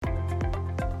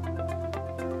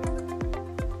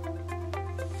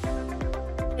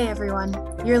Hey everyone,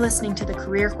 you're listening to the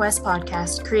Career Quest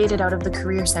podcast created out of the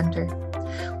Career Center.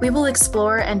 We will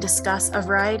explore and discuss a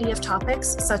variety of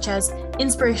topics such as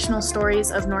inspirational stories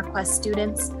of Norquest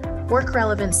students,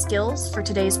 work-relevant skills for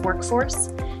today's workforce,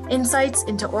 insights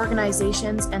into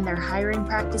organizations and their hiring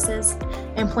practices,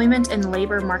 employment and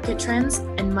labor market trends,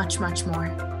 and much, much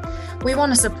more. We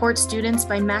want to support students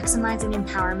by maximizing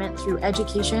empowerment through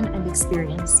education and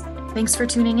experience. Thanks for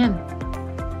tuning in.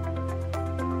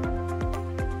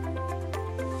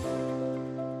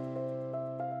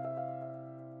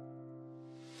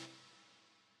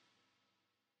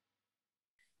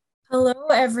 Hello,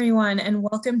 everyone, and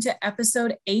welcome to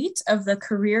episode 8 of the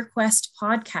Career Quest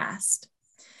podcast.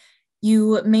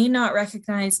 You may not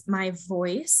recognize my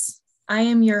voice. I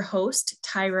am your host,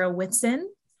 Tyra Whitson.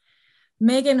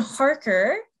 Megan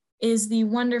Harker is the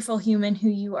wonderful human who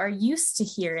you are used to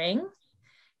hearing,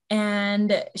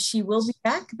 and she will be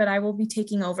back, but I will be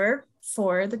taking over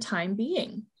for the time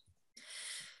being.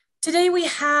 Today we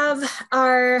have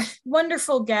our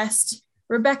wonderful guest,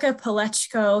 Rebecca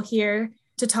Palechko, here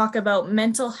to talk about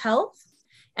mental health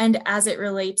and as it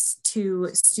relates to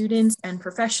students and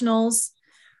professionals.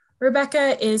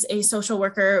 Rebecca is a social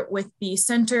worker with the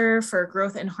Center for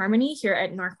Growth and Harmony here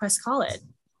at Norquest College.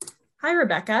 Hi,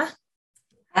 Rebecca.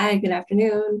 Hi, good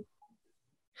afternoon.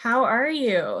 How are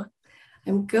you?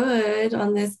 I'm good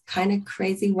on this kind of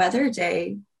crazy weather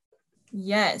day.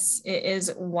 Yes, it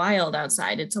is wild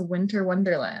outside. It's a winter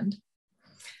wonderland.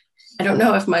 I don't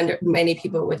know if many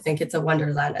people would think it's a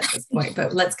wonderland at this point,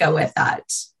 but let's go with that.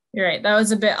 You're right. That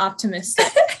was a bit optimistic.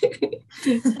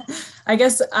 I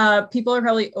guess people are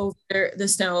probably over the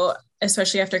snow,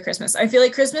 especially after Christmas. I feel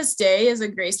like Christmas Day is a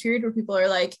grace period where people are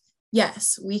like,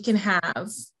 yes, we can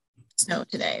have snow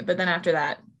today. But then after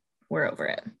that, we're over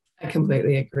it. I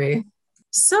completely agree.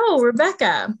 So,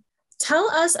 Rebecca, tell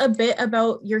us a bit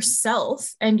about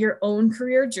yourself and your own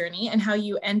career journey and how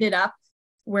you ended up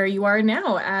where you are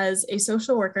now as a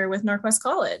social worker with Norquest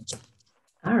College.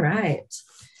 All right.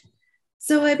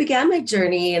 So I began my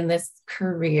journey in this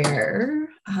career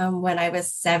when I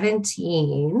was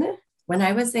 17. When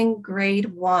I was in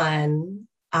grade 1,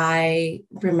 I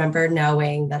remember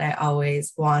knowing that I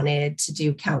always wanted to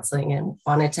do counseling and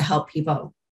wanted to help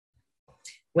people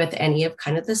with any of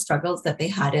kind of the struggles that they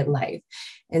had in life.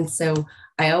 And so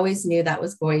I always knew that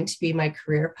was going to be my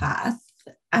career path.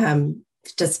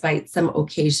 Despite some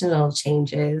occasional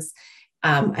changes,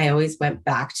 I always went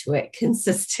back to it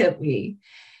consistently.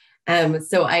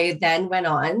 So I then went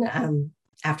on,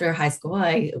 after high school,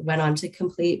 I went on to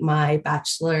complete my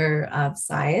Bachelor of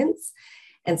Science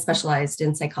and specialized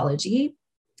in psychology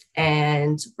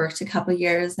and worked a couple of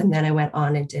years. And then I went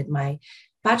on and did my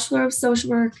Bachelor of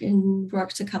Social Work and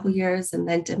worked a couple of years, and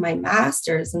then did my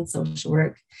Master's in Social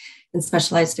Work and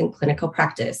specialized in clinical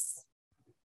practice.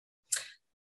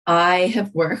 I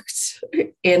have worked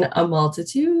in a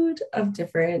multitude of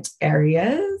different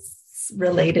areas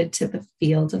related to the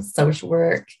field of social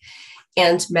work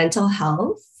and mental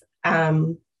health.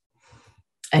 I've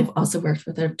also worked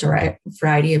with a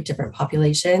variety of different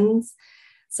populations.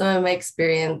 Some of my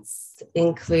experience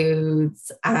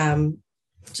includes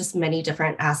just many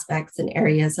different aspects and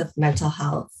areas of mental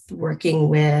health, working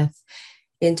with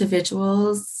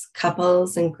individuals,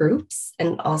 couples, and groups,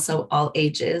 and also all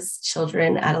ages,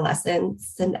 children,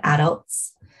 adolescents, and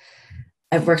adults.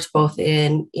 I've worked both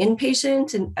in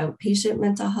inpatient and outpatient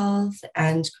mental health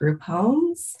and group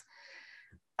homes.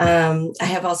 I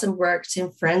have also worked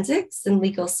in forensics and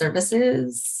legal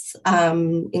services,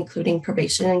 including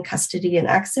probation and custody and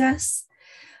access.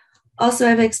 Also, I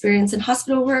have experience in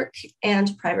hospital work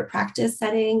and private practice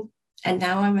setting, and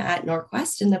now I'm at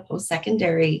Norquest in the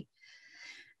post-secondary.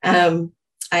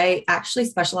 I actually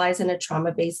specialize in a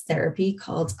trauma-based therapy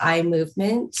called eye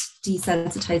movement,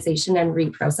 desensitization, and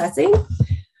reprocessing,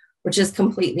 which is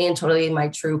completely and totally my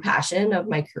true passion of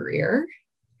my career.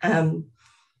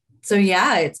 So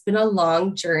yeah, it's been a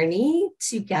long journey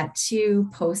to get to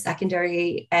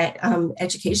post-secondary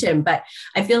education, but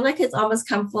I feel like it's almost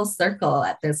come full circle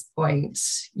at this point.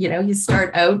 You know, you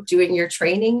start out doing your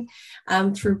training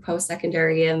through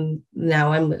post-secondary, and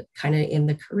now I'm kind of in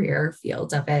the career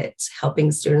field of it,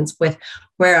 helping students with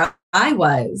where I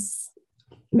was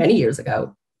many years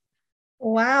ago.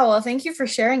 Wow. Well, thank you for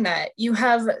sharing that. You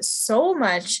have so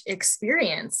much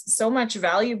experience, so much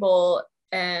valuable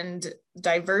and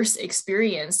diverse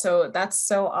experience. So that's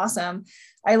so awesome.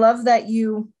 I love that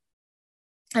you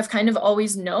have kind of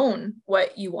always known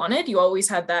what you wanted. You always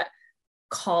had that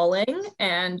calling.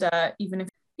 And even if,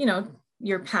 you know,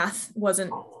 your path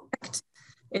wasn't correct,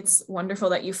 it's wonderful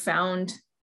that you found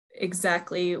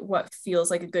exactly what feels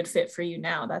like a good fit for you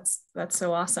now. That's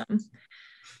so awesome.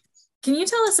 Can you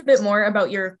tell us a bit more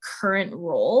about your current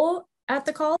role at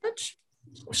the college?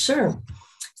 Sure.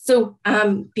 So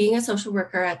being a social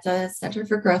worker at the Center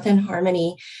for Growth and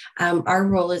Harmony, our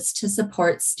role is to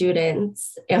support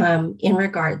students in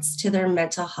regards to their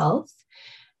mental health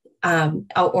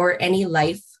or any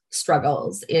life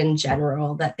struggles in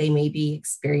general that they may be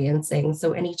experiencing.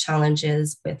 So any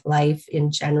challenges with life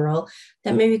in general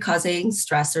that may be causing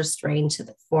stress or strain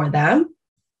for them.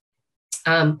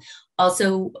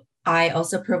 I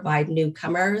also provide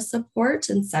newcomer support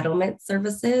and settlement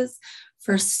services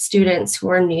for students who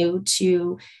are new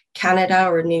to Canada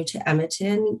or new to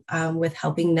Edmonton, with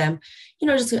helping them,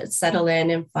 just settle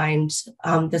in and find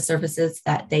the services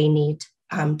that they need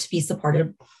to be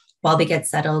supported while they get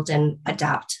settled and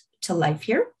adapt to life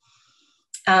here.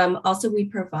 Also, we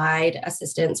provide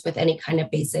assistance with any kind of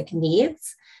basic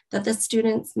needs that the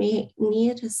students may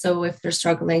need. So if they're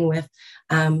struggling with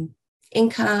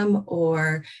income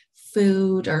or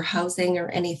food or housing or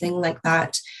anything like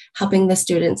that, helping the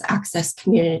students access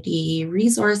community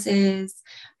resources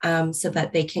so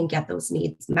that they can get those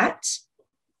needs met.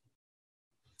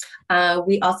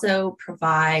 We also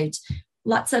provide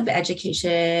lots of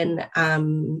education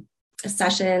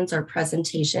sessions or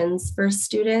presentations for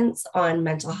students on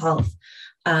mental health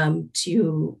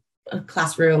to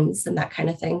classrooms and that kind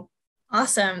of thing.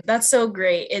 Awesome. That's so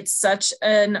great. It's such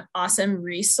an awesome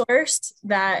resource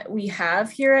that we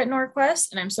have here at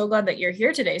Norquest. And I'm so glad that you're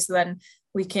here today so then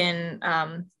we can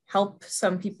help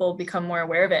some people become more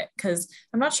aware of it, because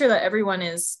I'm not sure that everyone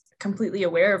is completely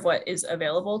aware of what is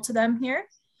available to them here.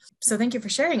 So thank you for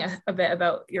sharing a bit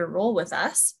about your role with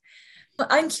us.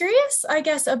 I'm curious, I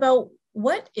guess, about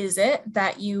what is it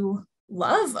that you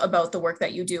love about the work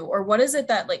that you do, or what is it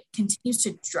that continues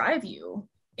to drive you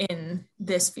in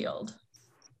this field?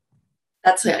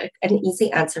 That's an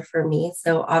easy answer for me.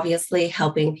 So obviously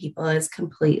helping people is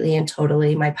completely and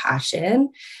totally my passion.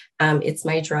 It's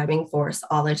my driving force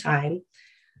all the time.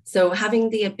 So having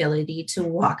the ability to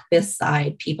walk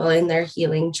beside people in their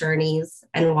healing journeys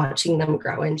and watching them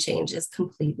grow and change is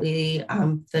completely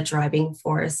the driving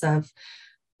force of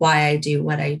why I do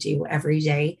what I do every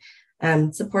day.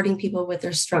 Supporting people with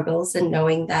their struggles and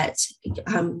knowing that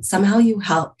somehow you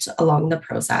helped along the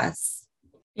process.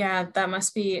 Yeah, that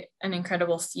must be an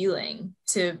incredible feeling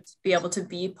to be able to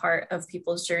be part of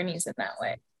people's journeys in that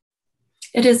way.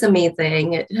 It is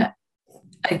amazing.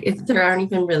 There aren't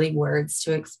even really words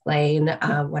to explain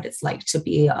what it's like to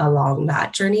be along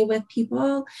that journey with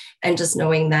people, and just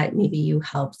knowing that maybe you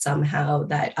helped somehow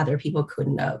that other people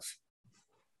couldn't have.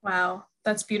 Wow,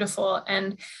 that's beautiful.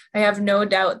 And I have no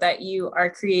doubt that you are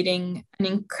creating an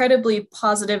incredibly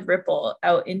positive ripple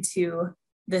out into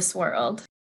this world.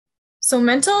 So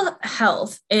mental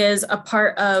health is a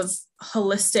part of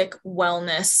holistic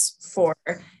wellness for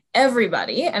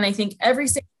everybody. And I think every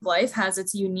stage of life has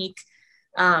its unique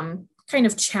kind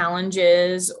of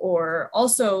challenges, or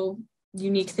also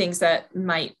unique things that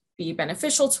might be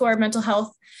beneficial to our mental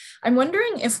health. I'm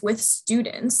wondering if with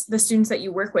students, the students that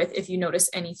you work with, if you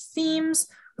notice any themes,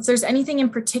 if there's anything in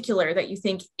particular that you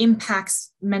think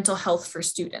impacts mental health for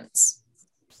students.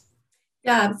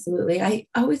 Yeah, absolutely. I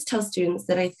always tell students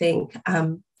that I think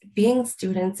being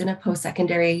students in a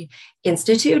post-secondary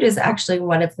institute is actually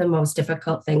one of the most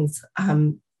difficult things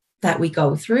that we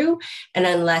go through. And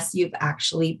unless you've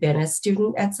actually been a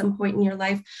student at some point in your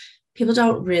life, people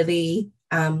don't really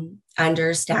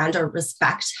understand or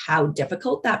respect how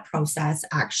difficult that process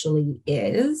actually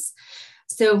is.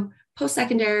 So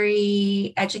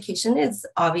post-secondary education is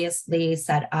obviously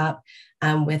set up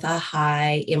with a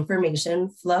high information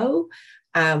flow.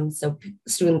 So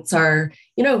students are,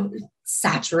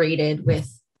 saturated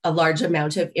with a large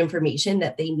amount of information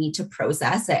that they need to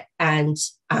process it and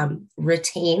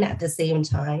retain at the same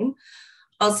time.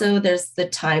 Also, there's the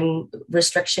time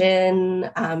restriction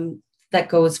that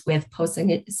goes with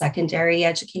post-secondary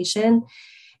education,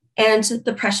 and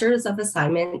the pressures of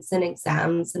assignments and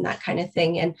exams and that kind of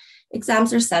thing. And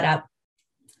exams are set up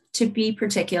to be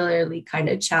particularly kind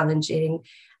of challenging.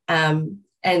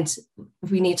 And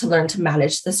we need to learn to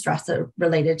manage the stress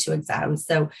related to exams.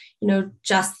 So,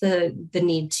 just the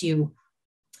need to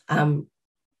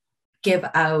give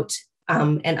out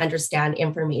and understand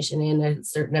information in a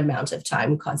certain amount of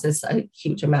time causes a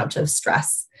huge amount of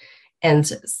stress. And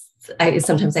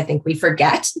sometimes I think we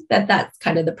forget that that's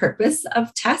kind of the purpose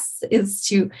of tests, is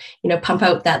to, pump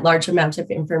out that large amount of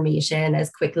information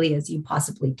as quickly as you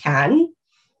possibly can.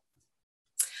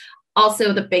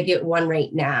 Also, the big one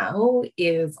right now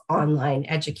is online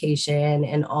education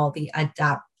and all the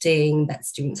adapting that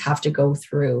students have to go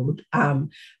through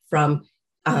from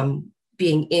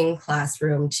being in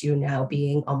classroom to now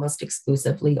being almost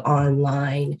exclusively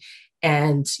online,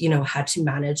 and, how to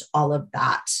manage all of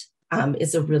that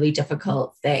is a really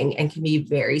difficult thing and can be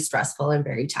very stressful and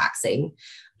very taxing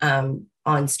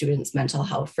on students' mental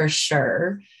health for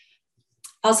sure.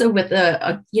 Also with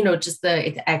just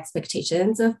the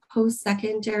expectations of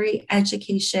post-secondary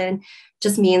education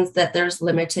just means that there's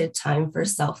limited time for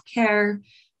self-care,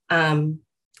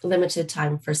 limited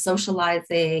time for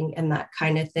socializing and that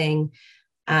kind of thing.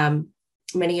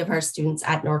 Many of our students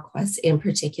at Norquest in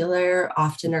particular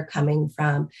often are coming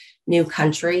from new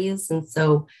countries. And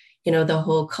so, the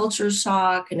whole culture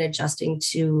shock and adjusting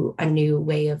to a new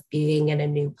way of being in a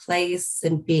new place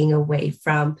and being away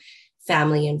from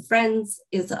family and friends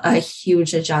is a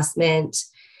huge adjustment.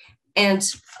 And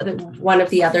one of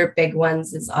the other big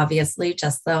ones is obviously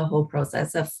just the whole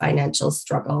process of financial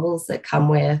struggles that come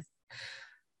with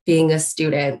being a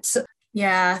student.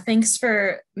 Yeah, thanks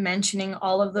for mentioning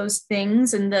all of those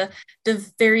things and the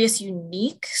various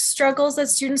unique struggles that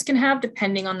students can have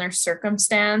depending on their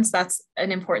circumstance. That's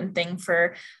an important thing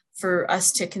for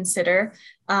us to consider.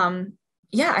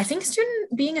 I think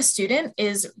being a student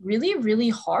is really, really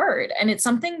hard. And it's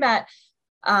something that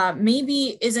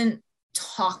maybe isn't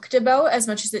talked about as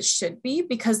much as it should be,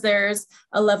 because there's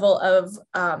a level of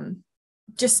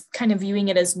just kind of viewing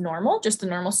it as normal, just the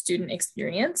normal student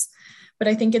experience. But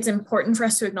I think it's important for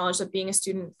us to acknowledge that being a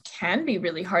student can be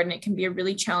really hard and it can be a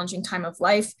really challenging time of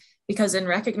life, because in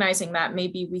recognizing that,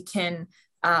 maybe we can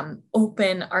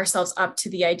open ourselves up to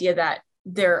the idea that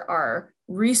there are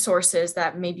resources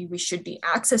that maybe we should be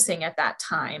accessing at that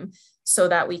time so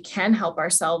that we can help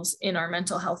ourselves in our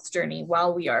mental health journey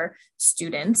while we are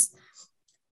students.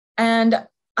 And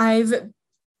I've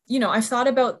thought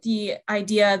about the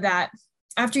idea that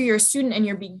after you're a student and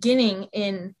you're beginning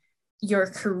in your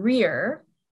career,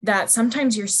 that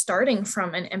sometimes you're starting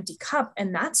from an empty cup,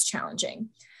 and that's challenging.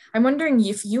 I'm wondering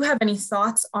if you have any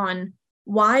thoughts on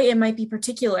why it might be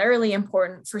particularly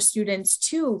important for students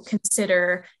to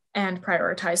consider and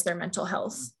prioritize their mental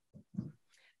health.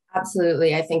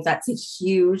 Absolutely. I think that's a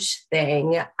huge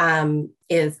thing,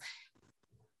 is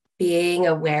being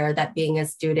aware that being a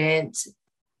student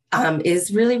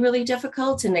is really, really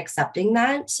difficult, and accepting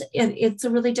that it's a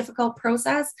really difficult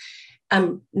process.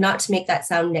 Not to make that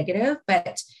sound negative,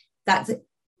 but that's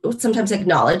sometimes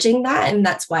acknowledging that, and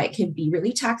that's why it can be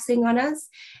really taxing on us.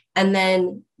 And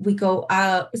then we go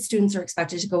out, students are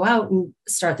expected to go out and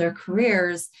start their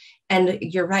careers. And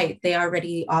you're right, they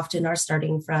already often are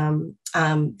starting from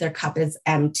their cup is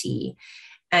empty.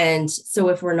 And so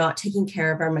if we're not taking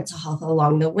care of our mental health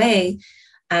along the way,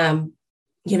 then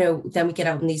we get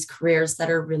out in these careers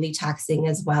that are really taxing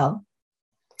as well.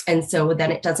 And so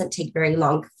then it doesn't take very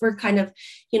long for kind of,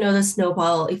 the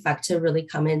snowball effect to really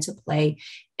come into play,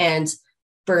 and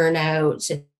burnout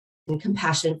and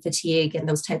compassion fatigue and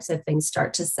those types of things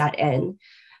start to set in.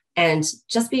 And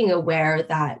just being aware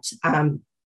that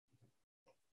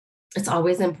it's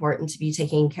always important to be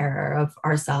taking care of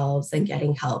ourselves and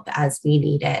getting help as we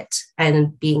need it,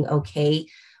 and being okay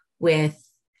with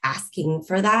asking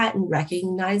for that and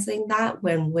recognizing that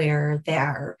when we're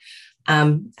there.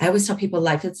 I always tell people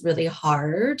life is really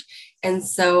hard. And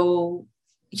so,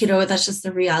 that's just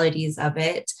the realities of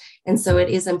it. And so it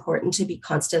is important to be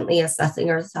constantly assessing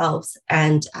ourselves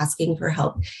and asking for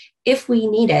help if we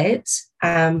need it.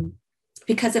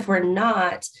 Because if we're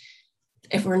not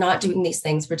doing these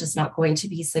things, we're just not going to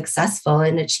be successful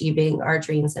in achieving our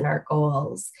dreams and our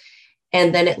goals.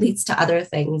 And then it leads to other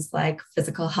things like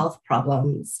physical health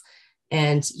problems.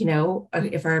 And,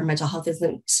 if our mental health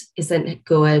isn't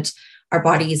good, our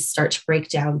bodies start to break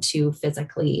down too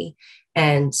physically.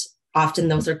 And often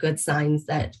those are good signs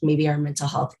that maybe our mental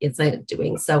health isn't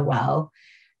doing so well.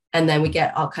 And then we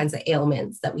get all kinds of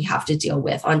ailments that we have to deal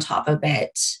with on top of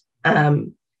it.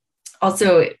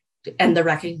 Also, and the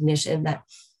recognition that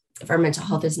if our mental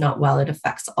health is not well, it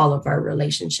affects all of our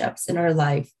relationships in our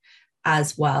life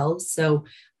as well. So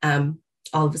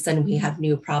all of a sudden we have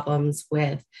new problems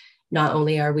with, not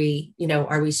only are we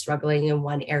struggling in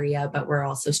one area, but we're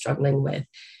also struggling with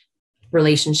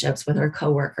relationships with our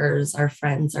coworkers, our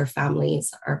friends, our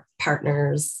families, our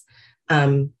partners,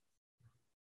 our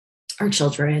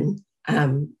children.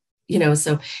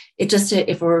 So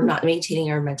if we're not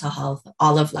maintaining our mental health,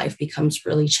 all of life becomes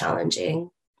really challenging.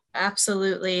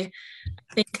 Absolutely.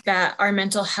 I think that our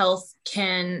mental health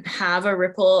can have a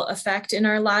ripple effect in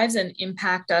our lives and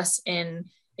impact us in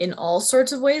all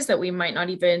sorts of ways that we might not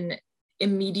even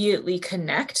immediately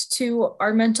connect to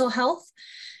our mental health.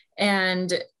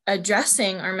 And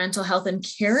addressing our mental health and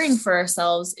caring for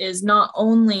ourselves is not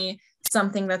only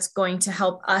something that's going to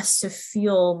help us to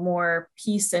feel more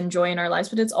peace and joy in our lives,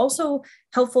 but it's also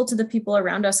helpful to the people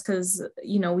around us because,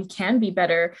 we can be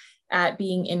better at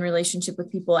being in relationship with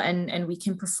people, and we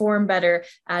can perform better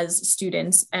as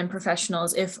students and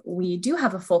professionals if we do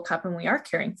have a full cup and we are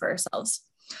caring for ourselves.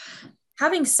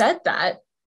 Having said that,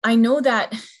 I know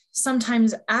that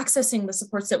sometimes accessing the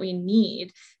supports that we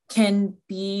need can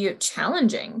be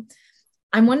challenging.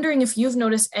 I'm wondering if you've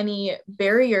noticed any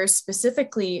barriers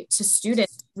specifically to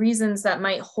students, reasons that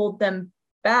might hold them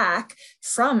back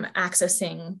from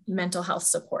accessing mental health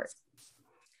support.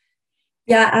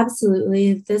 Yeah,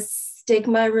 absolutely. This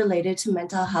stigma related to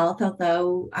mental health,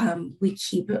 although we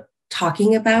keep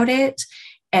talking about it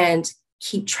and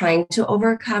keep trying to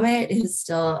overcome it, is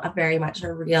still very much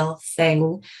a real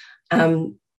thing.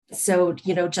 So,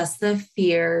 just the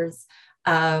fears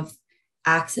of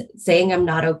saying I'm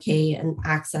not okay and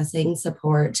accessing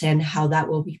support and how that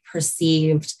will be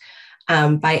perceived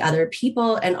by other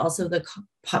people, and also the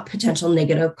potential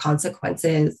negative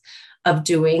consequences of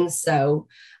doing so.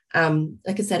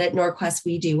 Like I said, at Norquest,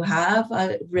 we do have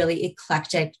a really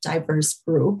eclectic, diverse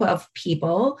group of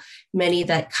people, many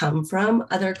that come from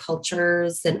other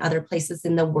cultures and other places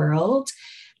in the world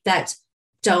that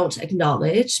don't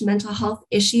acknowledge mental health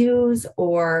issues,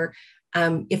 or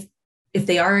if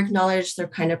they are acknowledged, they're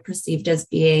kind of perceived as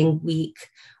being weak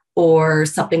or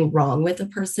something wrong with a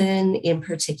person in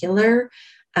particular.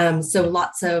 So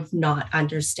lots of not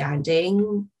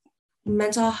understanding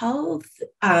mental health,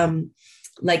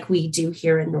 like we do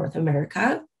here in North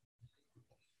America.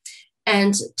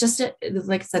 And just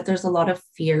like I said, there's a lot of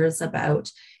fears about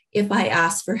if I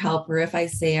ask for help or if I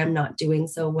say I'm not doing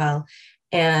so well,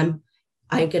 I'm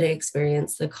going to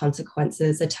experience the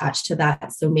consequences attached to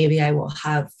that. So maybe I will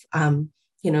have,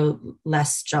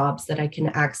 less jobs that I can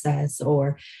access,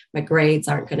 or my grades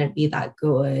aren't going to be that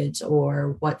good,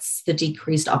 or what's the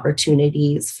decreased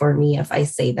opportunities for me if I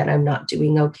say that I'm not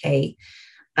doing okay.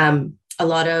 A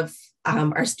lot of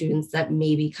our students that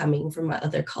may be coming from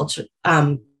other countries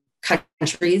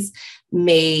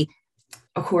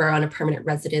who are on a permanent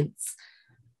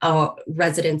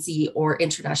residency, or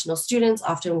international students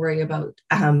often worry about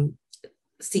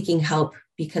seeking help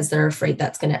because they're afraid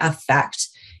that's going to affect,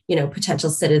 potential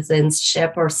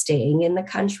citizenship or staying in the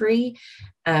country.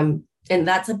 And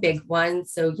that's a big one.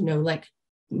 So, like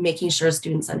making sure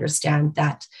students understand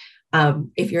that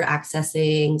if you're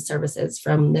accessing services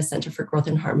from the Center for Growth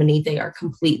and Harmony, they are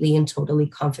completely and totally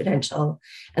confidential,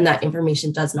 and that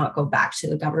information does not go back to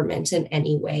the government in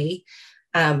any way.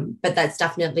 But that's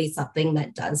definitely something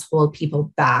that does hold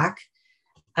people back.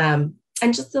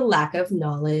 And just the lack of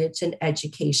knowledge and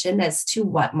education as to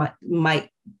what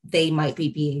they might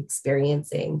be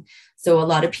experiencing. So a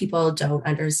lot of people don't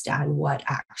understand what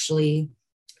actually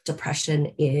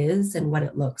depression is and what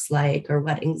it looks like, or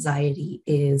what anxiety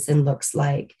is and looks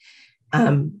like.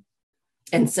 And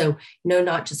so,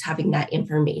 not just having that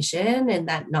information and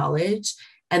that knowledge,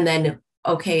 and then,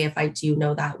 okay, if I do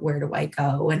know that, where do I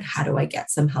go and how do I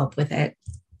get some help with it?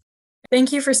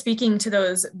 Thank you for speaking to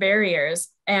those barriers.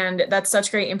 And that's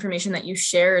such great information that you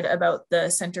shared about the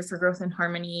Center for Growth and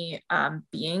Harmony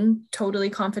being totally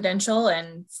confidential,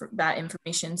 and that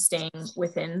information staying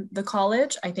within the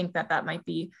college. I think that might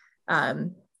be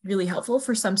really helpful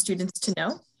for some students to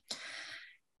know.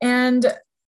 And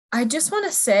I just want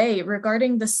to say,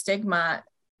 regarding the stigma,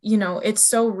 it's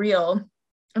so real.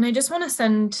 And I just want to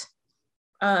send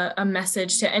a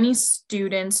message to any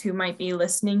students who might be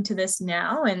listening to this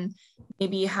now and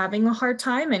maybe having a hard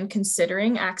time and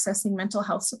considering accessing mental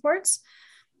health supports.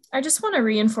 I just want to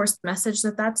reinforce the message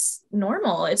that that's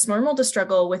normal. It's normal to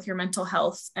struggle with your mental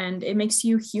health, and it makes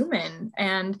you human.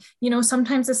 And,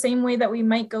 sometimes the same way that we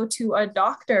might go to a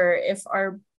doctor if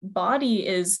our body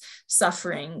is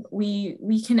suffering,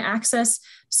 we can access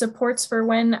supports for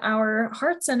when our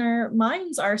hearts and our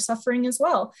minds are suffering as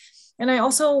well. And I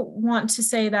also want to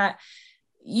say that,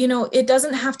 it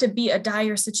doesn't have to be a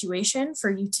dire situation for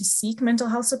you to seek mental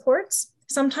health supports.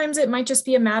 Sometimes it might just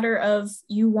be a matter of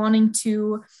you wanting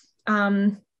to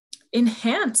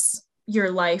enhance your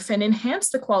life and enhance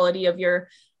the quality of your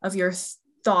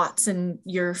thoughts and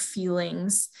your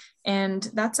feelings. And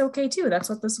that's okay too. That's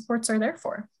what the supports are there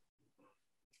for.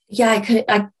 Yeah,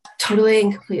 I totally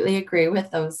and completely agree with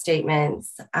those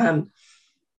statements. I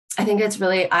think it's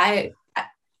really,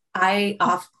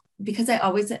 because I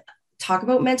always talk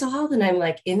about mental health and I'm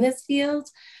like in this field,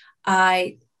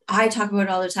 I talk about it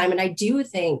all the time. And I do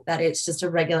think that it's just a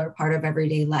regular part of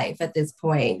everyday life at this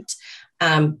point.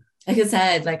 Like I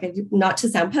said, not to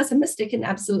sound pessimistic in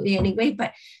absolutely any way,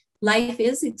 but life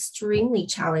is extremely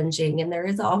challenging and there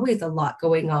is always a lot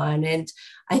going on. And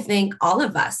I think all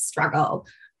of us struggle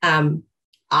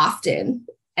often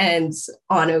and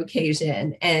on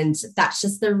occasion. And that's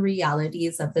just the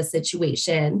realities of the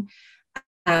situation.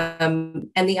 And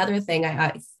the other thing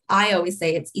I always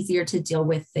say, it's easier to deal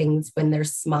with things when they're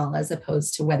small as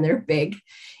opposed to when they're big.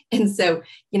 And so,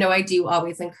 I do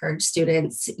always encourage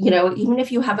students, even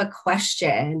if you have a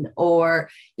question or,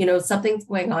 something's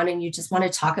going on and you just want to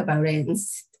talk about it and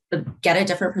get a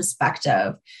different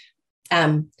perspective.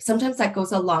 Sometimes that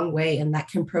goes a long way and that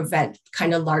can prevent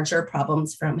kind of larger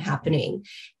problems from happening.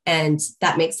 And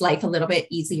that makes life a little bit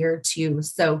easier too.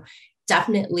 So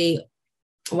definitely,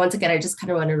 once again, I just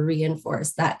kind of want to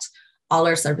reinforce that all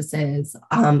our services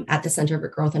at the Center for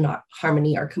Growth and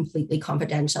Harmony are completely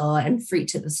confidential and free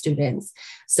to the students.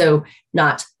 So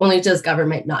not only does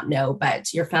government not know,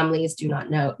 but your families do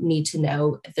not need to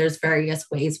know. There's various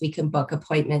ways we can book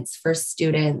appointments for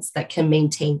students that can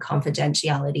maintain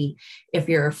confidentiality if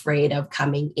you're afraid of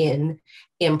coming in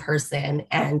person.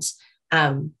 And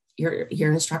your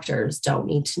instructors don't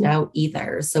need to know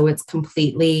either. So it's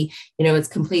completely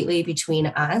between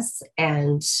us,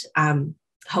 and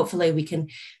hopefully we can,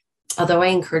 although I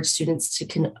encourage students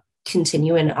to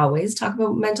continue and always talk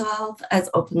about mental health as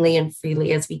openly and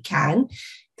freely as we can,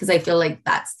 because I feel like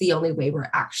that's the only way we're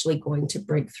actually going to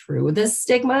break through this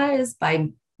stigma, is by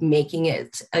making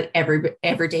it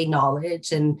everyday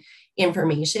knowledge and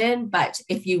information. But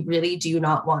if you really do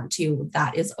not want to,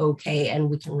 that is okay. And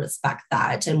we can respect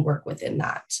that and work within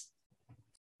that.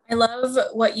 I love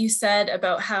what you said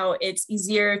about how it's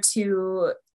easier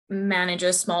to manage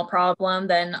a small problem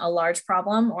than a large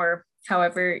problem, or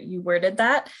however you worded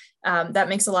that. That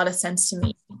makes a lot of sense to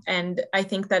me. And I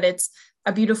think that it's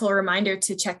a beautiful reminder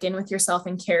to check in with yourself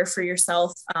and care for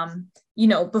yourself,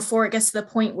 before it gets to the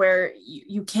point where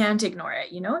you can't ignore it,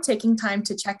 taking time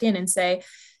to check in and say,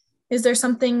 is there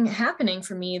something happening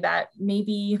for me that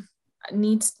maybe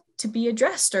needs to be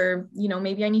addressed? Or,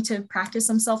 maybe I need to practice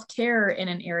some self-care in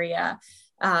an area.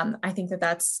 I think that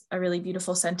that's a really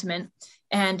beautiful sentiment.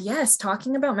 And yes,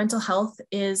 talking about mental health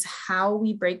is how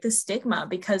we break the stigma,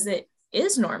 because it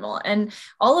is normal. And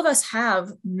all of us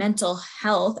have mental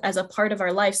health as a part of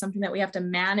our life, something that we have to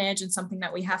manage and something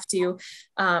that we have to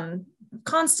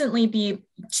constantly be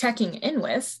checking in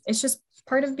with. It's just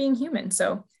part of being human.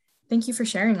 So thank you for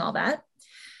sharing all that.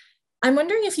 I'm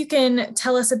wondering if you can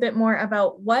tell us a bit more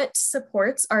about what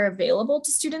supports are available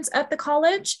to students at the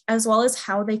college, as well as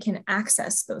how they can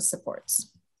access those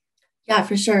supports. Yeah,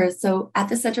 for sure. So at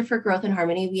the Center for Growth and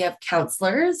Harmony, we have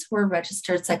counselors who are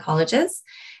registered psychologists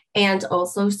and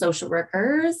also social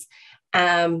workers.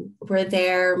 We're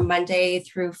there Monday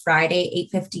through Friday,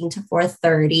 8:15 to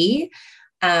 4:30.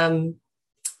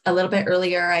 A little bit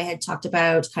earlier, I had talked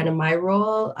about kind of my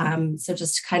role. So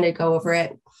just to kind of go over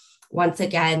it once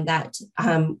again, that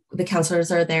the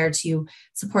counselors are there to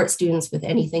support students with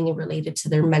anything related to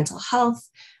their mental health.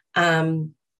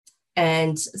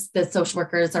 And the social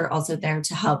workers are also there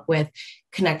to help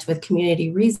connect with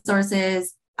community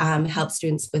resources, help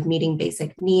students with meeting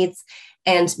basic needs,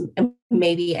 and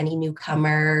maybe any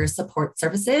newcomer support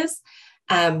services.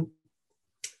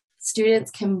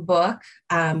 Students can book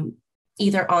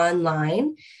either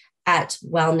online at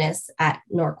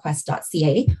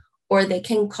wellness@norquest.ca, or they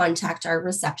can contact our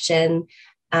reception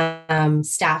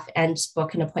staff and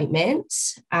book an appointment.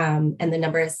 And the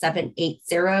number is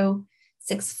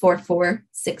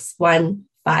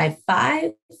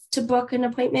 780-644-6155 to book an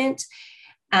appointment.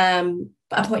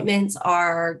 Appointments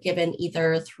are given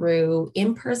either through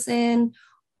in-person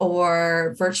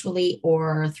or virtually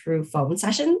or through phone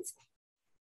sessions.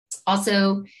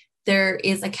 Also, there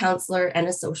is a counselor and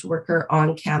a social worker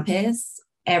on campus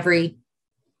every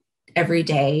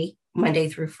day, Monday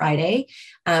through Friday,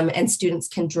 and students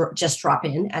can just drop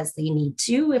in as they need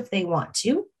to if they want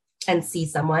to and see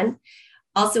someone.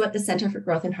 Also at the Center for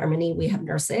Growth and Harmony, we have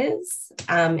nurses,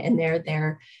 and they're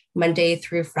there Monday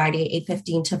through Friday,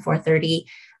 8:15 to 4:30.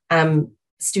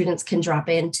 Students can drop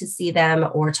in to see them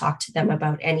or talk to them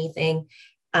about anything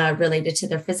related to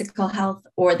their physical health,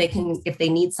 or they can, if they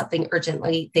need something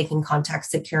urgently, they can contact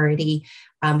security,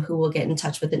 who will get in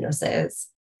touch with the nurses.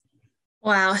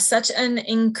 Wow, such an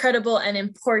incredible and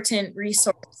important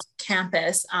resource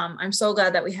campus. I'm so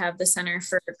glad that we have the Center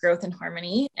for Growth and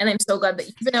Harmony, and I'm so glad that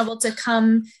you've been able to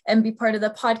come and be part of the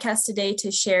podcast today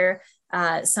to share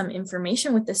some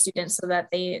information with the students so that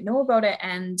they know about it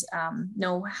and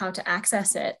know how to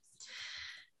access it.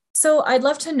 So I'd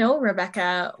love to know,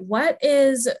 Rebecca, what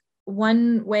is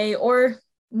one way, or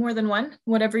more than one,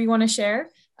 whatever you want to share,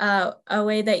 a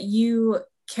way that you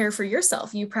care for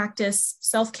yourself, you practice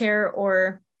self-care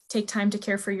or take time to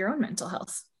care for your own mental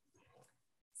health?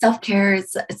 Self-care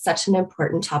is such an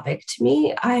important topic to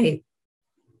me. I'm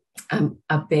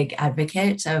a big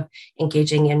advocate of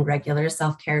engaging in regular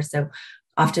self-care. So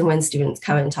often when students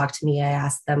come and talk to me, I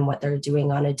ask them what they're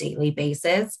doing on a daily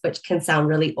basis, which can sound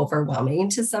really overwhelming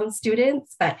to some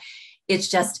students, but it's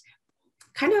just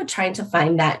kind of trying to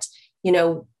find that,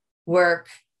 work,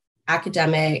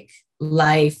 academic,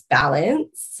 life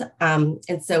balance.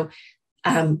 And so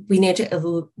we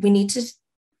need to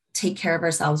take care of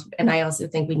ourselves. And I also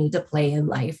think we need to play in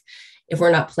life. If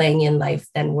we're not playing in life,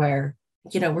 then we're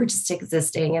just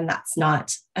existing, and that's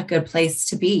not a good place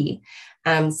to be.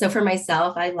 So for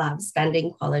myself, I love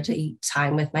spending quality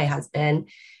time with my husband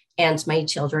and my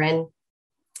children.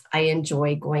 I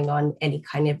enjoy going on any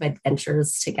kind of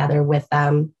adventures together with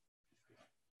them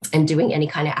and doing any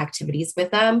kind of activities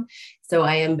with them. So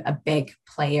I am a big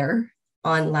player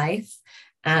on life.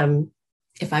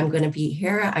 If I'm going to be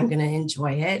here, I'm going to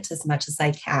enjoy it as much as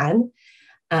I can.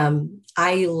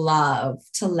 I love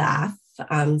to laugh.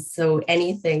 So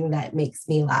anything that makes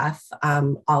me laugh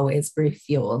always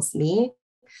refuels me.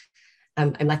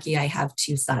 I'm lucky I have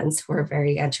 2 sons who are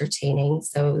very entertaining,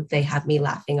 so they have me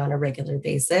laughing on a regular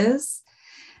basis.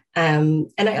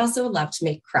 And I also love to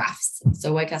make crafts.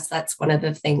 So I guess that's one of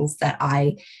the things that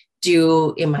I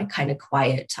do in my kind of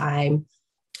quiet time.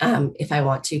 If I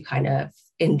want to kind of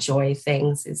enjoy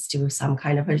things, is do some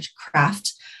kind of a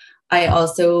craft. I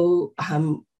also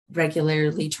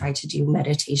regularly try to do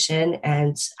meditation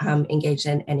and engage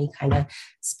in any kind of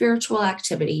spiritual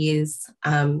activities,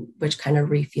 which kind of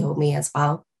refuel me as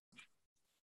well.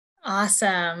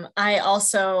 Awesome. I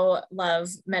also love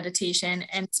meditation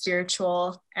and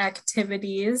spiritual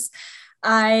activities.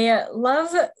 I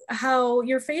love how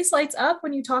your face lights up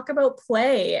when you talk about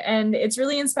play, and it's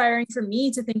really inspiring for me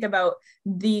to think about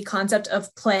the concept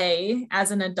of play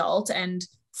as an adult and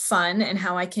fun and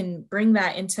how I can bring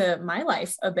that into my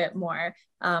life a bit more.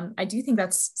 I do think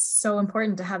that's so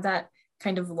important to have that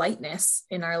kind of lightness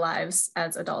in our lives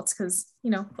as adults, because,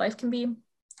 life can be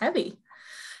heavy.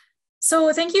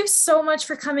 So thank you so much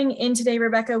for coming in today,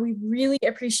 Rebecca. We really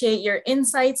appreciate your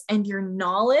insights and your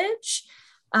knowledge.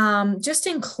 Just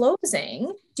in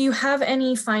closing, do you have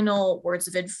any final words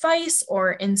of advice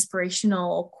or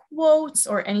inspirational quotes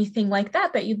or anything like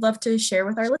that you'd love to share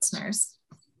with our listeners?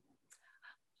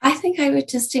 I think I would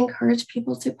just encourage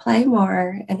people to play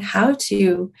more and how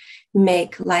to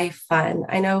make life fun.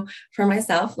 I know for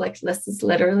myself, this is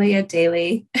literally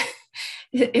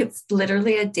it's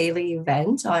literally a daily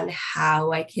event on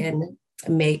how I can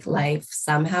make life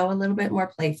somehow a little bit more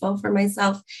playful for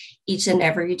myself each and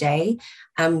every day.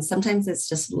 Sometimes it's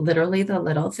just literally the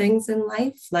little things in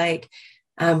life. I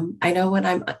know when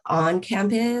I'm on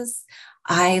campus,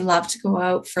 I love to go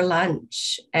out for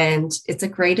lunch, and it's a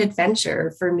great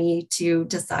adventure for me to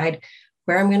decide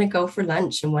where I'm going to go for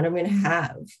lunch and what I'm going to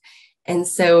have. And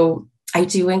so I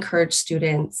do encourage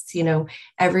students,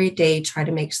 every day try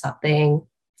to make something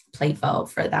playful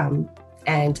for them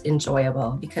and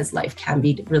enjoyable, because life can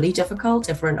be really difficult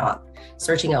if we're not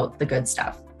searching out the good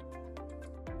stuff.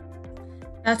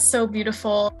 That's so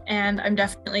beautiful. And I'm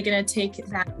definitely going to take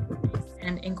that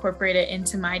and incorporate it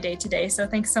into my day-to-day. So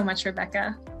thanks so much,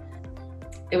 Rebecca.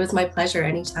 It was my pleasure.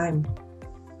 Anytime.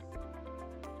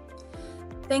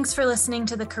 Thanks for listening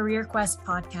to the Career Quest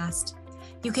podcast.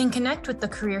 You can connect with the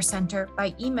Career Center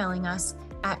by emailing us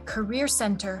at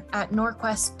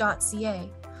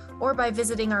careercenter@norquest.ca or by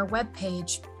visiting our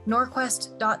webpage,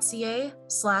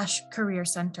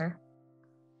 norquest.ca/careercenter.